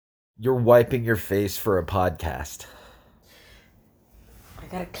You're wiping your face for a podcast. I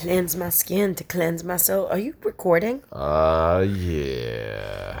gotta cleanse my skin to cleanse my soul. Are you recording?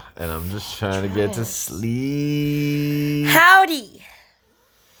 Yeah. And I'm just trying to get to sleep. Howdy!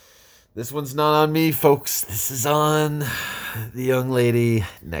 This one's not on me, folks. This is on the young lady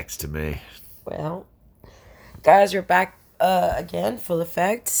next to me. Well, guys, we're back again, full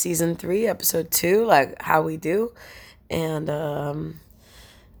effect. Season 3, episode 2, like how we do. And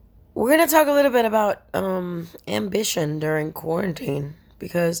we're going to talk a little bit about ambition during quarantine.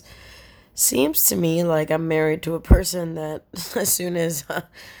 Because seems to me like I'm married to a person that as soon as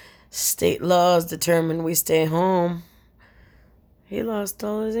state laws determine we stay home, he lost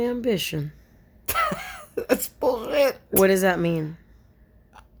all his ambition. That's bullshit. What does that mean?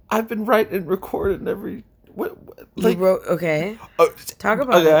 I've been writing and recording every... You wrote... Okay. Talk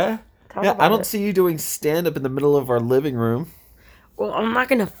about okay. it. Talk Yeah, about I don't it. see you doing stand-up in the middle of our living room. Well, I'm not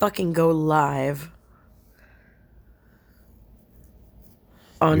going to fucking go live.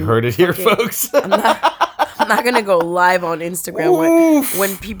 You heard it here, folks. I'm not going to go live on Instagram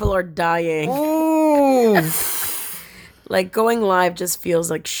when people are dying. Like, going live just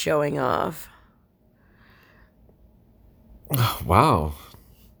feels like showing off. Wow.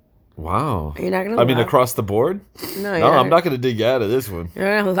 Are you not going to I mean, across the board? No, No, I'm not going to dig out of this one. You're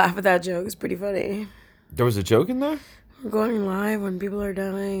not going to laugh at that joke. It's pretty funny. There was a joke in there? I'm going live when people are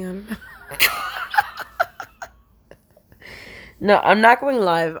dying. I don't know. No, I'm not going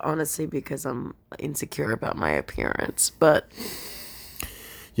live, honestly, because I'm insecure about my appearance. But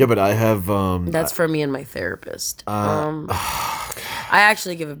Yeah, but I have... that's for me and my therapist. I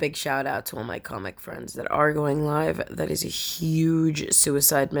actually give a big shout out to all my comic friends that are going live. That is a huge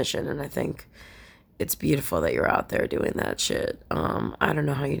suicide mission, and I think it's beautiful that you're out there doing that shit. I don't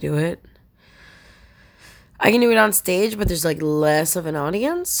know how you do it. I can do it on stage, but there's like less of an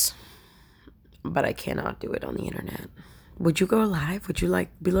audience. But I cannot do it on the internet. Would you go live? Would you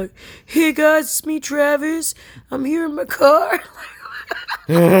be like, hey guys, it's me, Travis. I'm here in my car.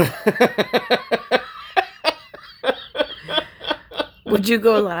 Would you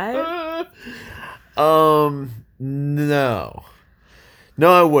go live? No.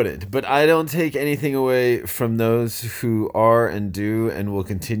 No, I wouldn't. But I don't take anything away from those who are and do and will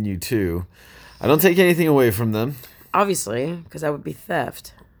continue to. I don't take anything away from them. Obviously, because that would be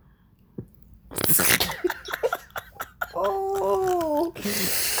theft. Oh.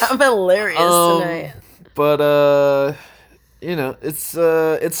 I'm hilarious tonight. But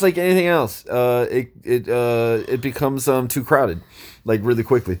it's like anything else. It becomes too crowded, like really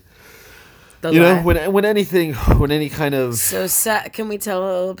quickly. When any kind of... So can we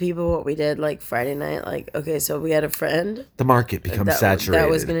tell people what we did like Friday night? Like, okay, so we had a friend. The market becomes saturated. That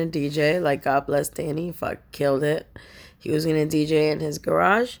was gonna DJ. Like, God bless Danny. Killed it. He was gonna DJ in his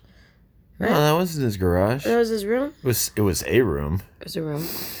garage. Right? No, that wasn't his garage. That was his room? It was a room. It was a room.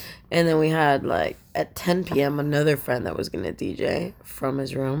 And then we had, like, at 10 p.m., another friend that was going to DJ from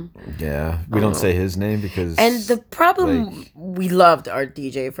his room. Yeah. We don't say his name because... And the problem, we loved our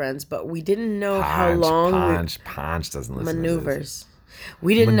DJ friends, but we didn't know how long... Ponch doesn't listen maneuvers. to this.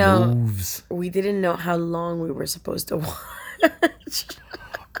 We didn't know how long we were supposed to watch.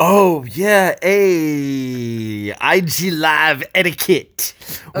 Oh, yeah. IG Live etiquette.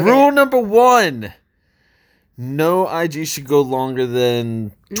 Okay. Rule number 1. No IG should go longer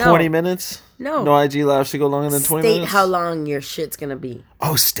than 20 minutes? No. No IG Live should go longer than 20 minutes? State how long your shit's going to be.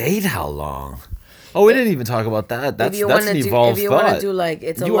 Oh, state how long? Oh, we didn't even talk about that. That's an evolved thought. If you want to do like...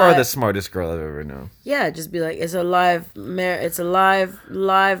 You are the smartest girl I've ever known. Yeah, just be like, it's a live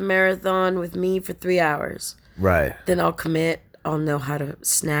marathon with me for 3 hours. Right. Then I'll commit. I'll know how to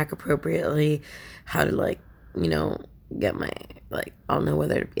snack appropriately, how to get my I'll know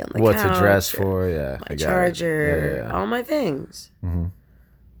whether to be on the couch. What to dress for, yeah. My charger, all my things. Mm-hmm.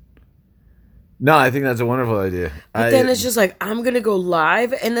 No, I think that's a wonderful idea. But then it's just like, I'm going to go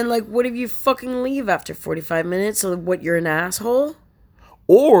live, and then what if you fucking leave after 45 minutes? So what, you're an asshole?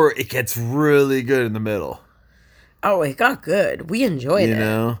 Or it gets really good in the middle. Oh, it got good. We enjoyed it. You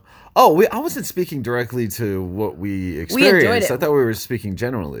know? Oh, I wasn't speaking directly to what we experienced. We enjoyed it. I thought we were speaking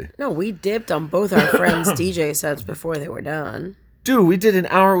generally. No, we dipped on both our friends' DJ sets before they were done. Dude, we did an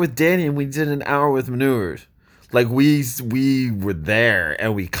hour with Danny and we did an hour with Maneuvers. Like, we were there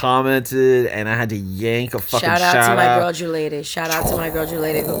and we commented and I had to yank a fucking shout out. To my girl Julady. Shout out to my girl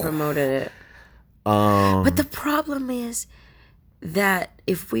Julady who promoted it. But the problem is that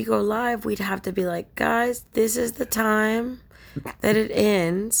if we go live, we'd have to be like, guys, this is the time that it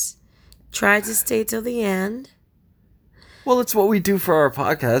ends. Try to stay till the end. Well, it's what we do for our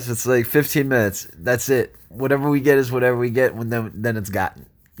podcast. It's like 15 minutes. That's it. Whatever we get is whatever we get. Then it's gotten.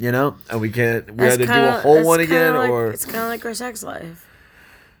 you know, and we had to do a whole one again, or it's kind of like our sex life.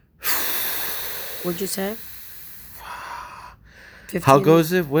 What'd you say? 15, how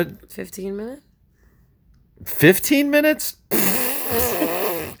goes it? What? 15 minutes? 15 minutes?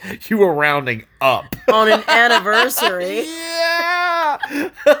 You were rounding up on an anniversary. Yeah.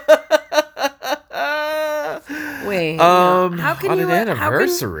 Wait. How can on you? an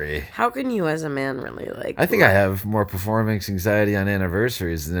anniversary? How can you, as a man, really like? I think I have more performance anxiety on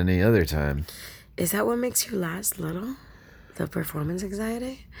anniversaries than any other time. Is that what makes you last little? The performance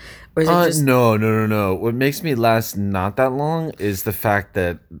anxiety, or is it just no? What makes me last not that long is the fact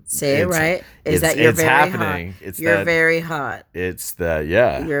that you're very happening. Hot. You're very hot. It's that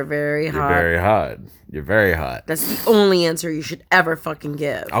You're very hot. You're very hot. You're very hot. That's the only answer you should ever fucking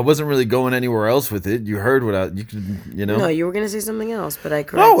give. I wasn't really going anywhere else with it. You heard what you know. No, you were gonna say something else, but I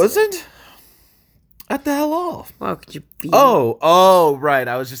corrected. No, wasn't. What the hell off? Well, could you be? Oh, right.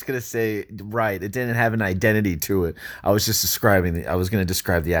 I was just gonna say, right. It didn't have an identity to it. I was just describing I was gonna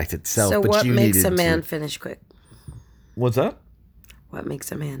describe the act itself. So but what you makes needed a man finish quick? What's that? What makes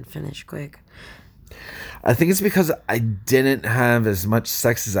a man finish quick? I think it's because I didn't have as much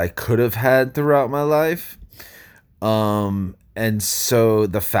sex as I could have had throughout my life. And so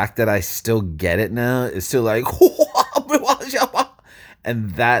the fact that I still get it now is still like,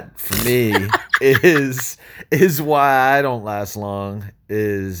 and that for me is why I don't last long,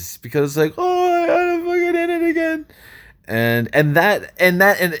 is because like, oh, I gotta fucking end it again. And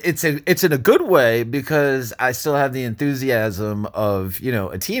it's in a good way, because I still have the enthusiasm of, you know,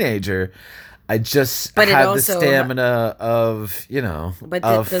 a teenager. I just have the stamina of, you know,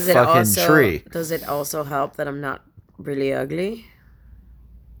 a fucking tree. Does it also help that I'm not really ugly?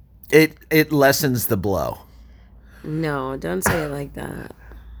 It lessens the blow. No, don't say it like that.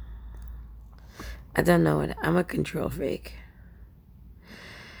 I don't know it. I'm a control freak.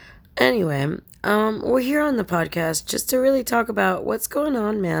 Anyway, we're here on the podcast just to really talk about what's going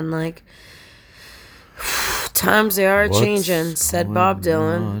on, man. Like, times they are changing, said Bob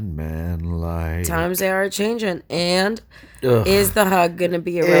Dylan. On, man, like, times they are changing, and is the hug gonna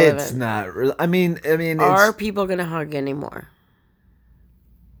be irrelevant? It's not really. I mean, are people gonna hug anymore?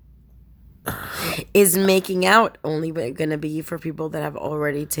 Is making out only going to be for people that have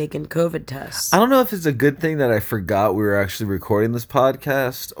already taken COVID tests? I don't know if it's a good thing that I forgot we were actually recording this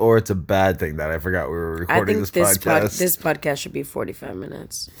podcast, or it's a bad thing that I forgot we were recording this podcast. This podcast should be 45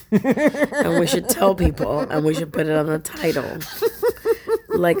 minutes. And we should tell people, and we should put it on the title.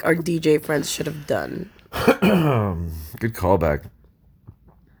 Like our DJ friends should have done. Good callback.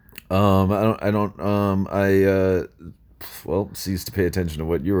 I ceased to pay attention to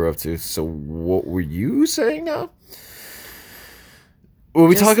what you were up to. So what were you saying now? Were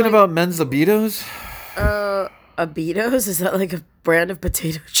we talking about men's libidos? Abitos? Is that like a brand of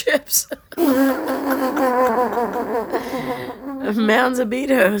potato chips? Man's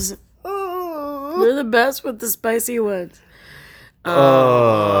Abitos. They're the best with the spicy ones.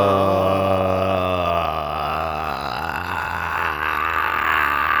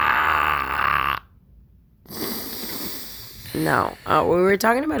 No, what we were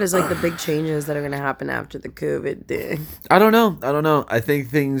talking about is like the big changes that are going to happen after the COVID thing. I don't know. I think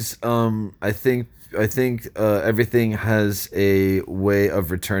things. I think everything has a way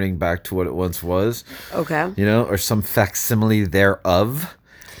of returning back to what it once was. Okay. You know, or some facsimile thereof.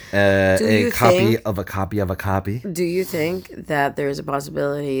 A copy of a copy of a copy. Do you think that there's a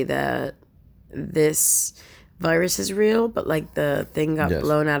possibility that this virus is real, but like the thing got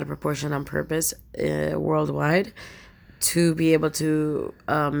blown out of proportion on purpose worldwide? To be able to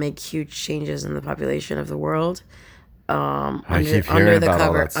make huge changes in the population of the world, under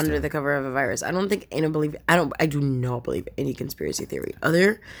the cover of a virus. I do not believe any conspiracy theory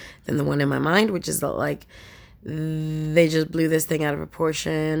other than the one in my mind, which is that like they just blew this thing out of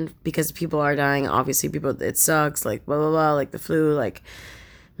proportion because people are dying. Obviously, it sucks. Like blah blah blah, like the flu, like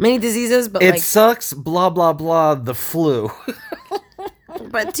many diseases. But it sucks. Blah blah blah. The flu.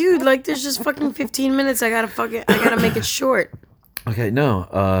 But dude, like, there's just fucking 15 minutes. I gotta make it short. Okay,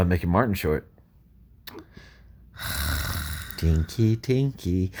 no, make it Martin short.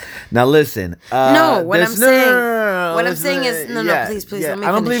 Tinky. Now listen. What I'm saying is, please, let me finish.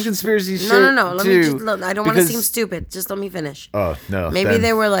 I don't believe conspiracy shit. No. I don't want to seem stupid. Just let me finish. Oh no. Maybe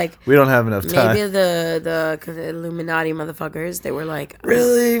they were like, we don't have enough time. Maybe the Illuminati motherfuckers, they were like,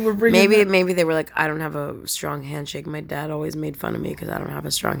 really? We're bringing. Maybe they were like, I don't have a strong handshake. My dad always made fun of me because I don't have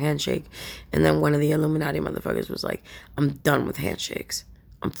a strong handshake. And then one of the Illuminati motherfuckers was like, I'm done with handshakes.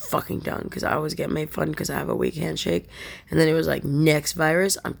 I'm fucking done because I always get made fun because I have a weak handshake. And then it was like, next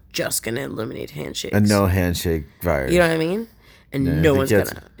virus, I'm just going to eliminate handshakes. A no handshake virus. You know what I mean? and Yeah, no he one's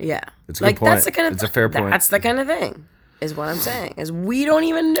gets gonna. it. Yeah, It's a good that's point. the kind of It's a fair point. That's the kind of thing. Is what I'm saying. Is we don't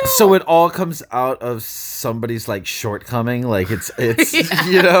even know. So it all comes out of somebody's like shortcoming, like it's Yeah.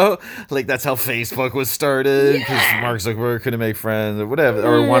 you know, like that's how Facebook was started because Mark Zuckerberg couldn't make friends or whatever,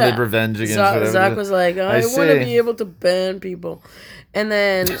 or wanted revenge against whatever. Zach was like, I want to see. be able to ban people, and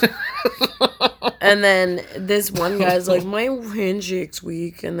then and then this one guy's like, my handshake's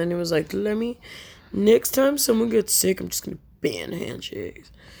weak, and then he was like, next time someone gets sick, I'm just gonna ban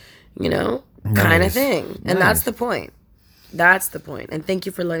handshakes, kind of thing, and that's the point. That's the point. And thank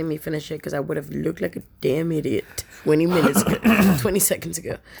you for letting me finish it because I would have looked like a damn idiot 20 minutes ago, 20 seconds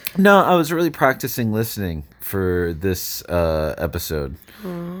ago. No, I was really practicing listening for this episode.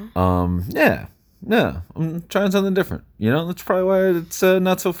 Yeah, I'm trying something different. That's probably why it's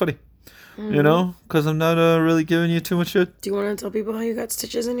not so funny. Because I'm not really giving you too much shit. Do you want to tell people how you got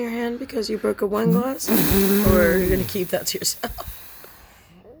stitches in your hand because you broke a wine glass? Or are you going to keep that to yourself?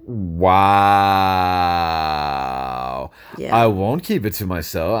 Wow. Yeah. I won't keep it to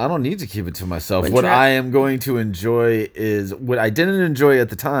myself. I don't need to keep it to myself. What I am going to enjoy is what I didn't enjoy at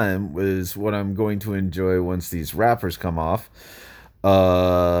the time was what I'm going to enjoy once these wrappers come off. Damn,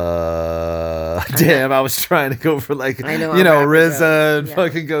 I was trying to go for like RZA and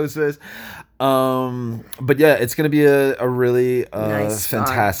fucking Ghostface. But yeah, it's gonna be a really nice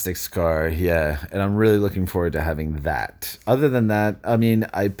fantastic scar. Yeah, and I'm really looking forward to having that. Other than that, I mean,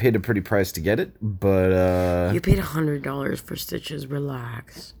 I paid a pretty price to get it, but you paid $100 for stitches.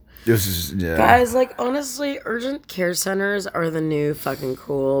 Relax. This is guys. Like honestly, urgent care centers are the new fucking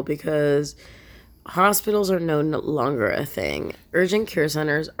cool because hospitals are no longer a thing. Urgent care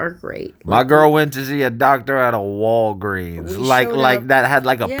centers are great. My girl went to see a doctor at a Walgreens. Like up. that had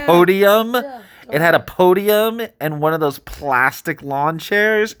like a podium. Yeah. It had a podium and one of those plastic lawn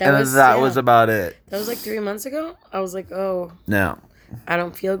chairs. That was about it. That was like 3 months ago. I was like, oh. No. I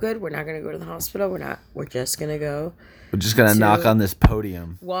don't feel good. We're not going to go to the hospital. We're just going to go. We're just going to knock on this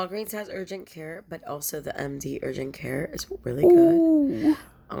podium. Walgreens has urgent care, but also the MD urgent care is really good. Ooh.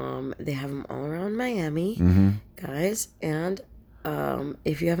 They have them all around Miami, guys. And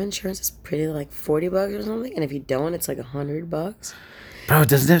if you have insurance, it's pretty like $40 or something. And if you don't, it's like $100. Bro,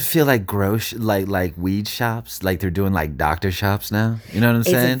 doesn't it feel like gross, like weed shops? Like they're doing like doctor shops now? You know what I'm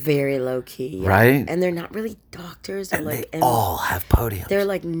saying? It's very low key, right? And they're not really doctors. They're they all have podiums. They're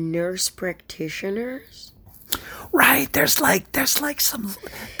like nurse practitioners. Right, there's like some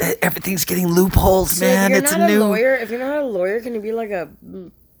everything's getting loopholes, so man. If you're not a lawyer, can you be like a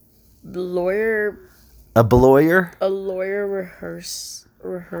lawyer? A lawyer? A lawyer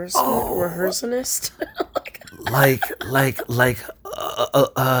rehearsonist? like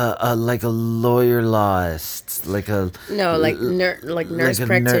a lawyer lost, like a nurse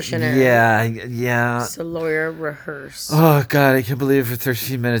practitioner. Yeah. It's a lawyer rehearse. Oh God, I can't believe we're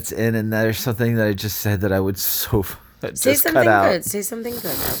 13 minutes in, and there's something that I just said that I would so. Say something good. Say something good,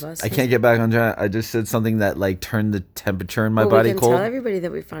 Elvis. I can't get back on track. I just said something that like turned the temperature in my body we can cold. Tell everybody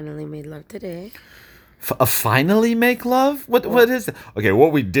that we finally made love today. Finally make love? What is it? Okay,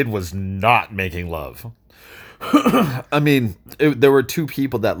 what we did was not making love. I mean, there were two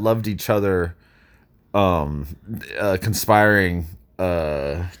people that loved each other, conspiring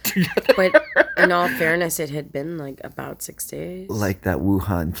together. But in all fairness, it had been like about 6 days. Like that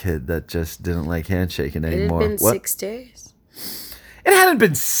Wuhan kid that just didn't like handshaking anymore. It had been 6 days. It hadn't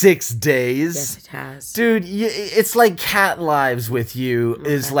been 6 days. Yes, it has. Dude, it's like cat lives with you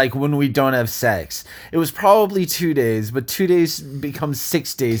is like when we don't have sex. It was probably 2 days, but 2 days becomes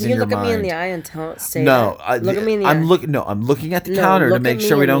 6 days in your mind. Can you look at me in the eye and say no, that? Look at me in the eye. I'm looking at the counter to make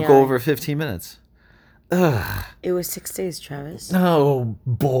sure we don't go over 15 minutes. Ugh. It was 6 days, Travis. Oh,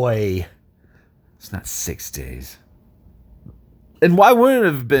 boy. It's not 6 days. And why wouldn't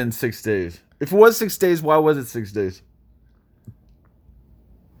it have been 6 days? If it was 6 days, why was it 6 days?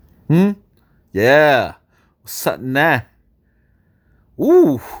 Yeah. Something that.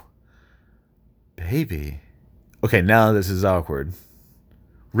 Ooh. Baby. Okay, now this is awkward.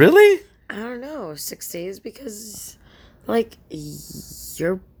 Really? I don't know. 6 days because, like,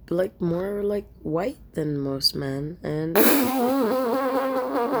 you're, like, more, like, white than most men. And you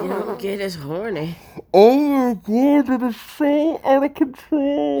don't get as horny. Oh, my God. That is so out of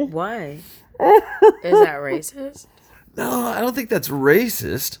control. Why? Is that racist? No, I don't think that's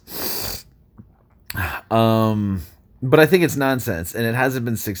racist. But I think it's nonsense, and it hasn't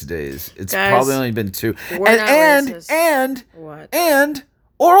been 6 days. It's probably only been 2. And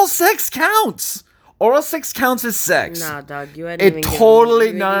oral sex counts. Oral sex counts as sex. Nah, dog, you hadn't it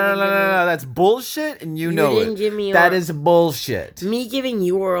totally no. That's bullshit, and you know it. That is bullshit. Me giving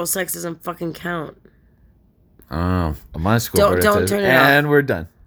you oral sex doesn't fucking count. Oh, my school Don't birthday. turn it And we're done.